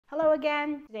Hello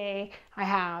again. Today I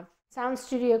have sound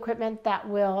studio equipment that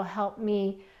will help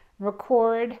me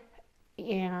record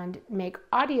and make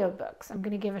audiobooks. I'm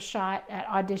going to give a shot at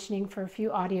auditioning for a few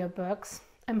audiobooks.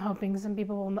 I'm hoping some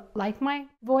people will like my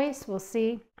voice. We'll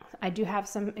see. I do have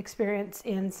some experience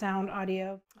in sound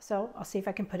audio, so I'll see if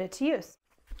I can put it to use.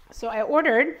 So I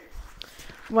ordered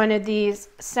one of these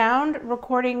sound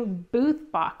recording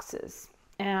booth boxes,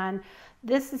 and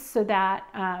this is so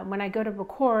that when I go to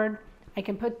record, I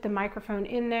can put the microphone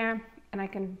in there and I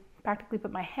can practically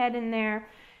put my head in there,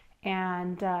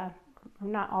 and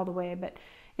not all the way, but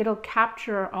it'll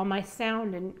capture all my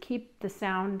sound and keep the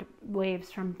sound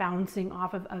waves from bouncing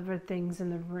off of other things in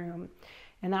the room.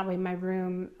 And that way my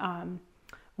room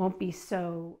won't be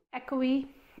so echoey,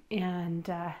 and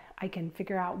I can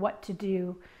figure out what to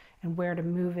do and where to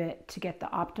move it to get the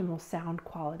optimal sound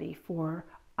quality for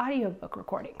audiobook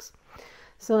recordings.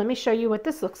 So let me show you what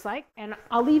this looks like, and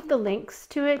I'll leave the links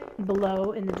to it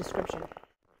below in the description.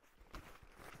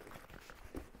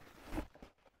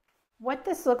 What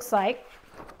this looks like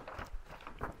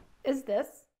is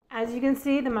this. As you can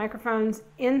see, the microphone's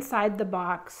inside the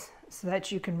box so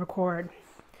that you can record.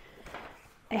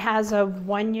 It has a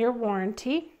 1-year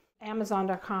warranty.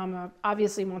 Amazon.com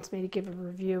obviously wants me to give a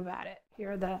review about it.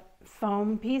 Here are the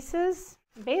foam pieces.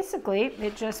 Basically,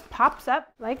 it just pops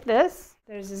up like this.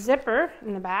 There's a zipper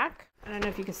in the back. I don't know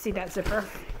if you can see that zipper.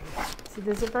 See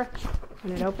the zipper?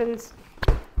 When it opens,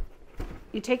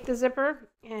 you take the zipper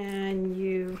and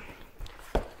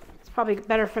it's probably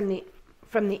better from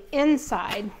the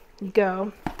inside. You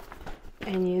go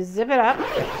and you zip it up.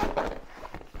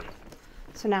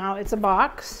 So now it's a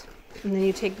box, and then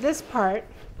you take this part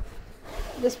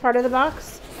of the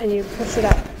box, and you push it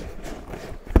up.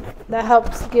 That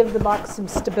helps give the box some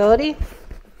stability.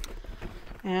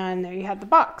 And there you have the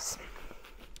box.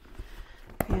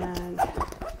 And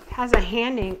it has a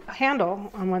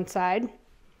handle on one side.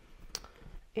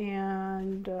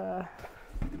 And not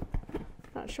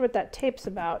sure what that tape's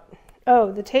about.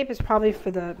 Oh, the tape is probably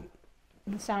for the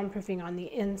soundproofing on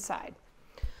the inside.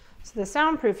 So the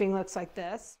soundproofing looks like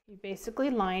this. You basically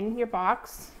line your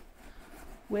box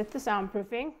with the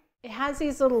soundproofing. It has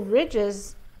these little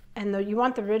ridges, and you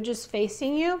want the ridges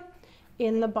facing you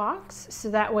in the box,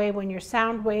 so that way when your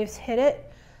sound waves hit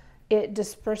it, it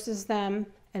disperses them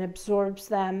and absorbs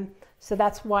them. So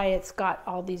that's why it's got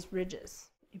all these ridges.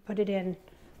 You put it in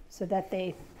so that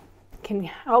they can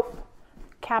help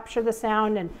capture the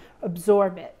sound and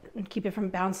absorb it and keep it from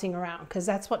bouncing around, because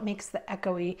that's what makes the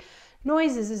echoey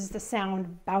noises, is the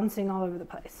sound bouncing all over the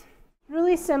place.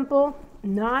 Really simple,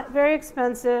 not very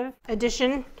expensive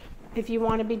addition if you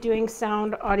want to be doing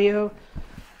sound audio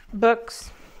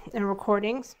books and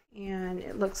recordings. And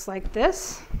it looks like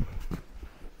this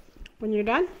when you're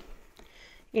done.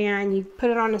 And you put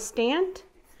it on a stand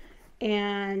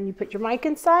and you put your mic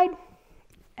inside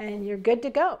and you're good to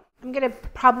go. I'm going to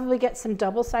probably get some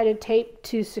double-sided tape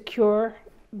to secure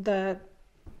the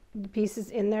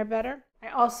pieces in there better. I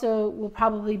also will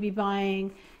probably be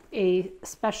buying a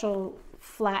special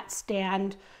flat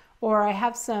stand, or I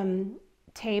have some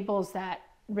tables that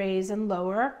raise and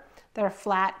lower that are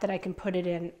flat that I can put it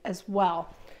in as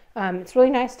well. It's really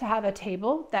nice to have a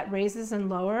table that raises and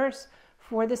lowers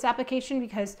for this application,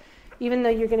 because even though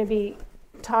you're going to be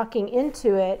talking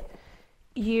into it,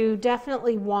 you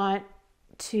definitely want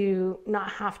to not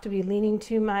have to be leaning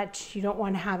too much. You don't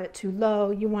want to have it too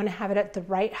low. You want to have it at the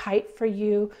right height for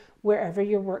you wherever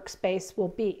your workspace will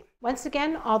be. Once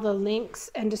again, all the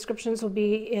links and descriptions will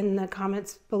be in the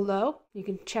comments below. You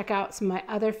can check out some of my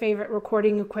other favorite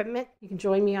recording equipment. You can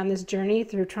join me on this journey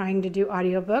through trying to do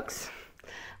audiobooks.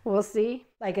 We'll see.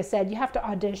 Like I said, you have to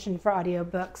audition for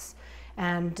audiobooks,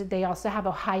 and they also have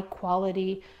a high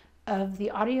quality of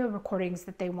the audio recordings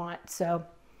that they want. So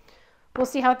we'll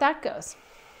see how that goes.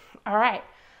 All right,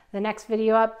 the next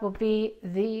video up will be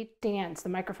the stands, the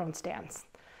microphone stands.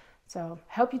 So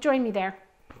hope you join me there.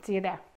 See you there.